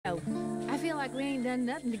Oh, I feel like we ain't done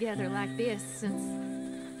nothing together like this since,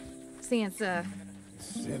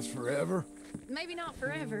 Since forever? maybe not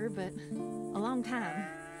forever, but a long time.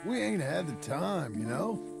 We ain't had the time, you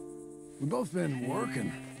know? We both been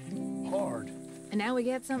working hard. And now we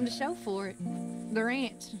got something to show for it. The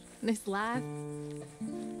ranch, this life.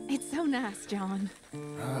 It's so nice, John.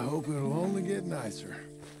 I hope it'll only get nicer.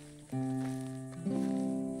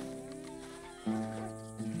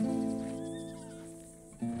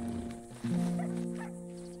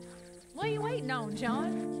 What are you waiting on,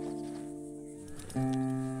 John?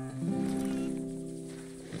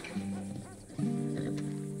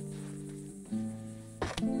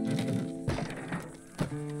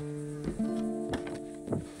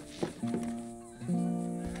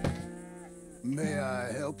 May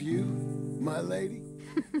I help you, my lady?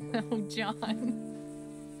 Oh, John.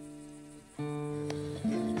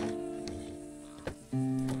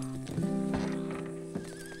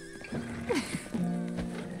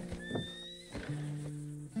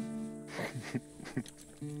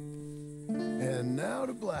 And now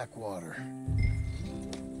to Blackwater.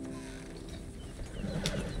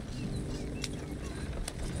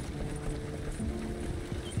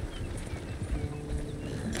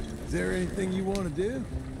 Is there anything you want to do?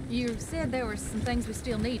 You said there were some things we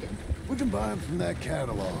still needed. We can buy them from that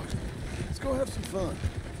catalog. Let's go have some fun.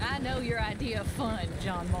 I know your idea of fun,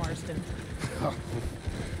 John Marston.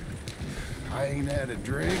 I ain't had a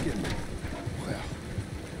drink and, well,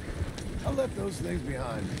 I left those things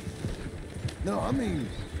behind me. No, I mean,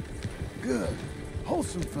 good,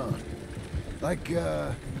 wholesome fun. Like,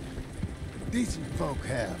 decent folk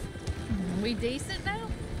have. We decent now?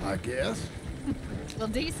 I guess. Well,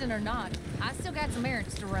 decent or not, I still got some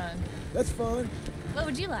errands to run. That's fine. What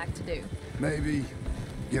would you like to do? Maybe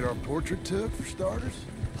get our portrait took, for starters?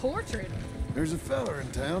 Portrait? There's a feller in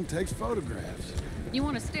town takes photographs. You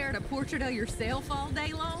want to stare at a portrait of yourself all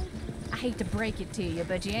day long? I hate to break it to you,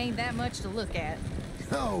 but you ain't that much to look at.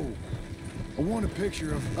 No, I want a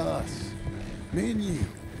picture of us. Me and you.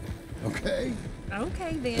 Okay?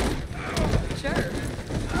 Okay, then. Sure.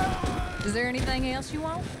 Is there anything else you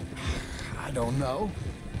want? I don't know.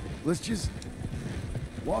 Let's just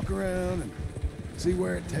walk around and see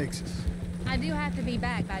where it takes us. I do have to be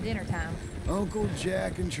back by dinner time. Uncle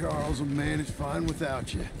Jack and Charles will manage fine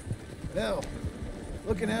without you. Hell,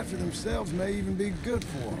 looking after themselves may even be good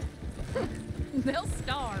for them. They'll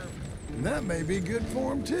starve. And that may be good for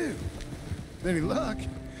them, too. With any luck,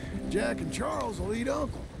 Jack and Charles will eat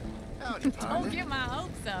Uncle. Howdy, partner. Don't get my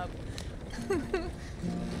hopes up.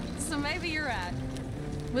 So maybe you're right.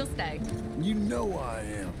 We'll stay. You know I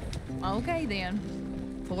am. Okay, then.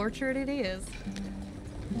 Portrait it is.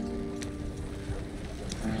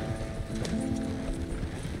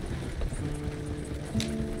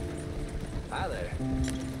 Hi there.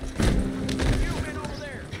 You been over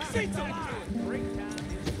there. Seats alive. Great time.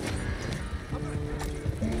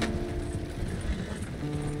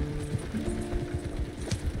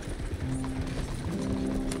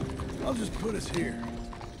 I'll just put us here.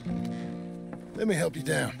 Let me help you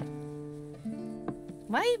down.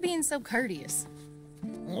 Why are you being so courteous?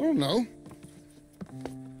 I don't know.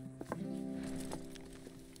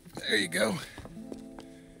 There you go.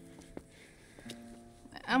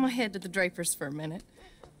 I'm gonna head to the Drapers for a minute.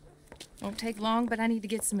 Won't take long, but I need to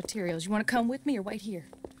get some materials. You want to come with me or wait here?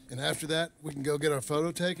 And after that, we can go get our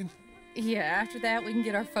photo taken? Yeah, after that, we can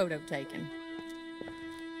get our photo taken.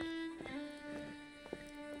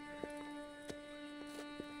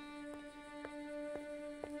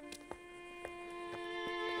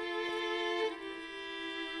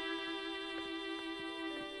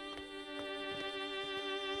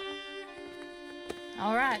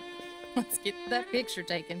 All right, let's get that picture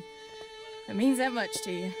taken. It means that much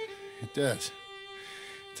to you. It does.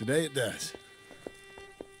 Today it does.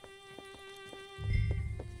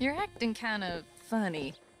 You're acting kind of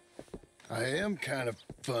funny. I am kind of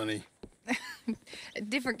funny. A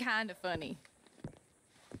different kind of funny.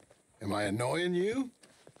 Am I annoying you?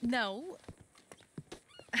 No.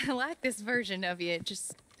 I like this version of you. It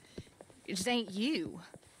just ain't you.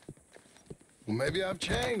 Well, maybe I've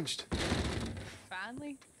changed.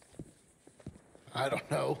 Finally? I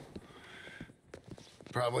don't know.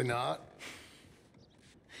 Probably not.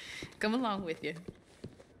 Come along with you.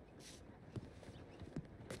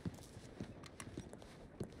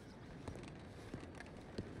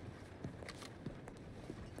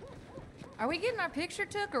 Are we getting our picture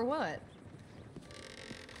took or what?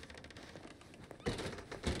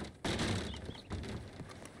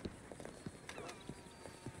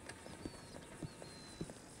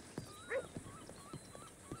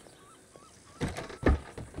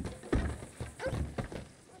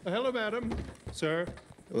 Hello, madam. Sir.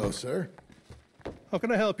 Hello, sir. How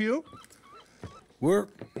can I help you? We'd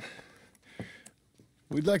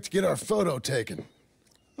like to get our photo taken.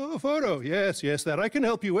 Oh, a photo. Yes, yes, that I can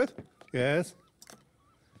help you with. Yes.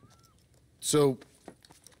 So,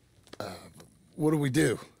 what do we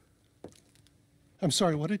do? I'm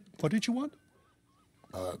sorry, what did you want?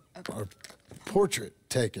 Our portrait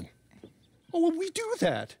taken. Oh, well, we do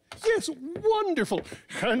that. Yes, wonderful.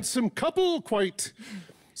 Handsome couple, quite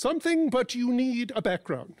something, but you need a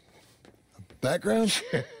background. Background?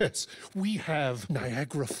 Yes, we have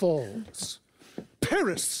Niagara Falls,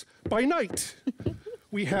 Paris by night.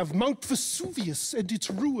 We have Mount Vesuvius and its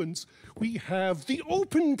ruins. We have the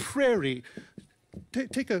open prairie.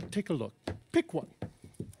 Take a look. Pick one.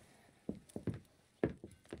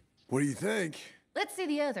 What do you think? Let's see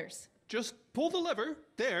the others. Just pull the lever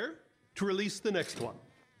there to release the next one.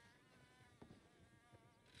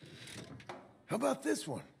 How about this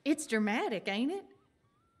one? It's dramatic, ain't it?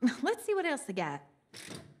 Let's see what else they got.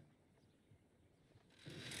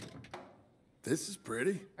 This is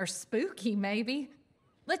pretty. Or spooky, maybe.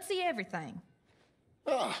 Let's see everything.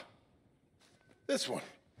 This one.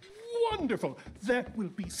 Wonderful. That will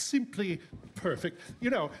be simply perfect. You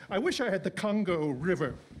know, I wish I had the Congo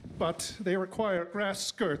River, but they require grass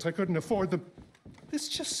skirts. I couldn't afford them. It's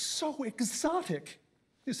just so exotic.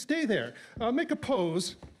 You stay there. I'll make a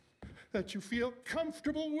pose that you feel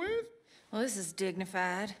comfortable with. Well, this is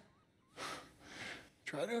dignified.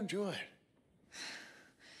 Try to enjoy it.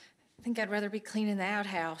 I think I'd rather be cleaning the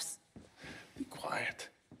outhouse. Be quiet.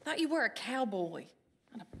 Thought you were a cowboy,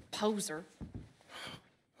 not a poser.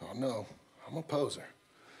 Oh, no. I'm a poser.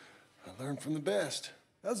 I learned from the best.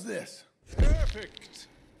 How's this? Perfect.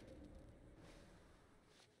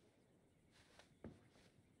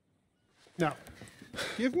 Now,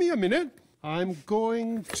 give me a minute. I'm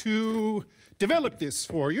going to develop this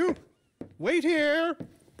for you. Wait here.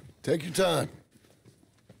 Take your time.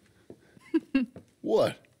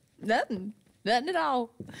 What? Nothing. Nothing at all.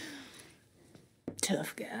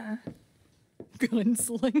 Tough guy.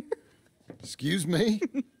 Gunslinger. Excuse me?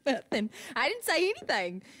 Nothing. I didn't say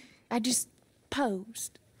anything. I just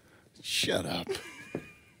posed. Shut up.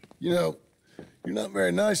 You know, you're not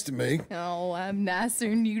very nice to me. Oh, I'm nicer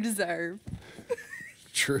than you deserve.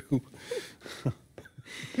 True.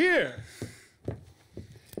 Here.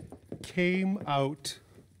 Came out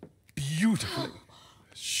beautifully.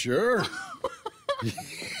 Sure.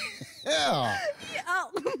 Yeah. Oh,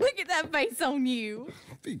 look at that face on you.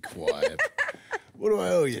 Be quiet. What do I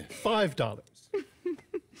owe you? $5.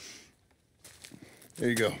 There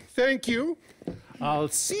you go. Thank you. I'll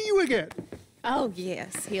see you again. Oh,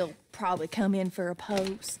 yes. He'll probably come in for a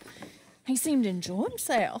pose. He seemed to enjoy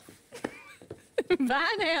himself.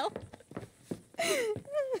 Bye now.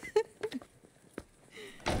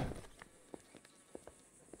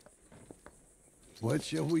 What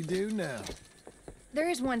shall we do now? There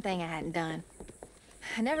is one thing I hadn't done.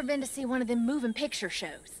 I've never been to see one of them moving picture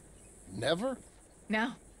shows. Never?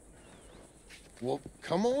 No. Well,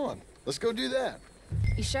 come on. Let's go do that.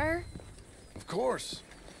 You sure? Of course.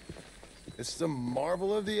 It's the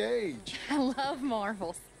marvel of the age. I love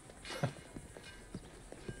marvels.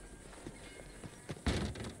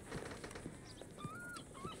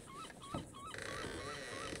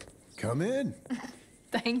 Come in.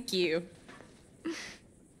 Thank you.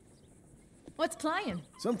 What's playing?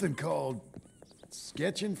 Something called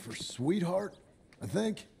Sketching for Sweetheart, I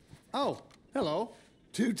think. Oh, hello.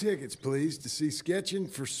 2 tickets, please, to see Sketching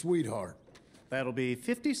for Sweetheart. That'll be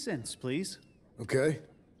 50 cents, please. Okay.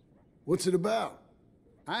 What's it about?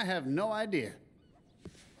 I have no idea.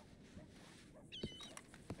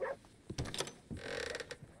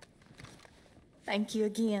 Thank you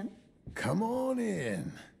again. Come on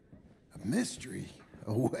in. A mystery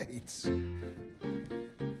awaits.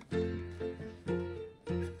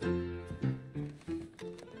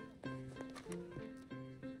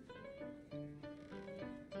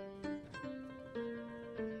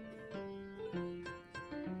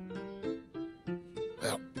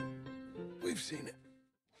 Well, we've seen it.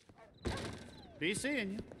 Be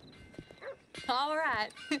seeing you. All right.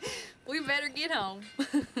 We better get home.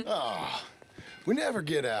 We never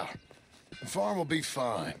get out. The farm will be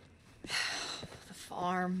fine. The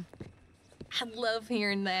farm. I love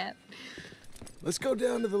hearing that. Let's go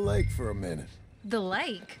down to the lake for a minute. The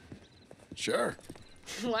lake? Sure.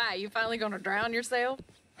 Why, you finally gonna drown yourself?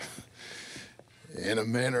 In a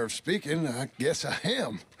manner of speaking, I guess I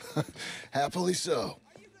am. Happily so.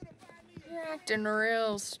 You're acting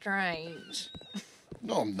real strange.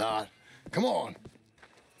 No, I'm not. Come on.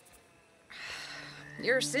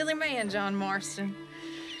 You're a silly man, John Marston.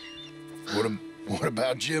 What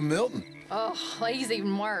about Jim Milton? Oh, he's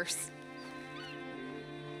even worse.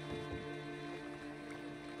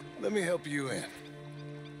 Let me help you in.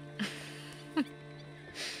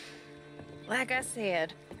 Like I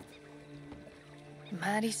said,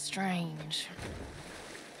 mighty strange.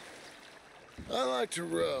 I like to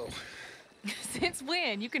row. Since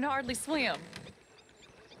when? You can hardly swim.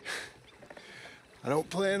 I don't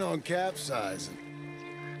plan on capsizing.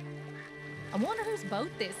 I wonder whose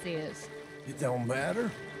boat this is. It don't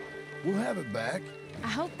matter. We'll have it back. I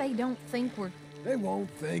hope they don't think we're... They won't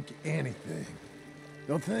think anything.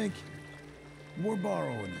 They'll think we're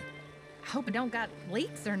borrowing it. I hope it don't got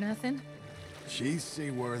leaks or nothing. She's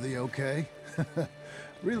seaworthy, okay?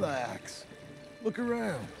 Relax. Look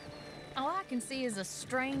around. All I can see is a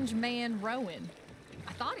strange man rowing.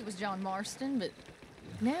 I thought he was John Marston, but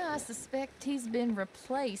now I suspect he's been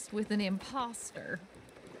replaced with an imposter.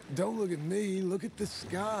 Don't look at me, look at the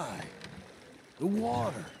sky. The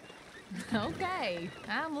water. Okay,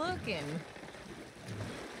 I'm looking.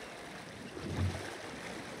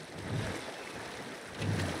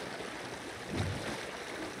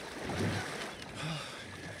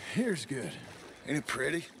 Here's good. Ain't it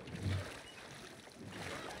pretty?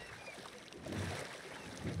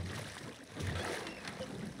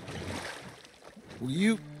 Will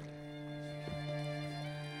you...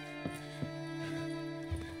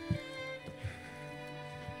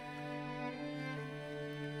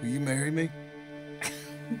 Will you marry me?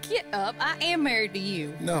 Get up, I am married to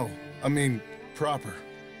you. No, I mean proper.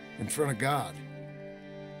 In front of God.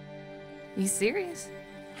 You serious?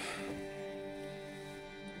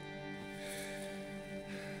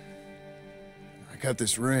 I got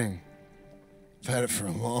this ring. I've had it for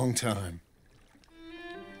a long time.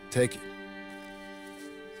 Take it.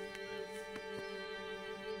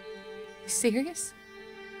 You serious?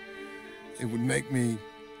 It would make me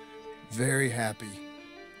very happy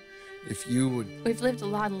if you would... We've lived a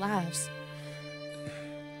lot of lives.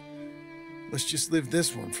 Let's just live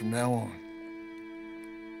this one from now on.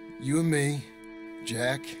 You and me,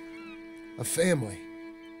 Jack, a family,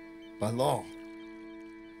 by law.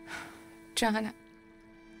 John,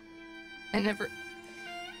 I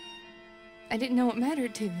didn't know it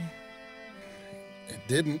mattered to you. It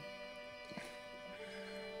didn't.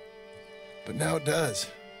 But now it does.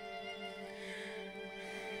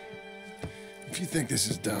 If you think this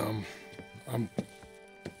is dumb, I'm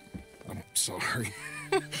sorry.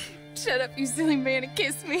 Shut up, you silly man, and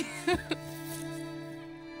kiss me.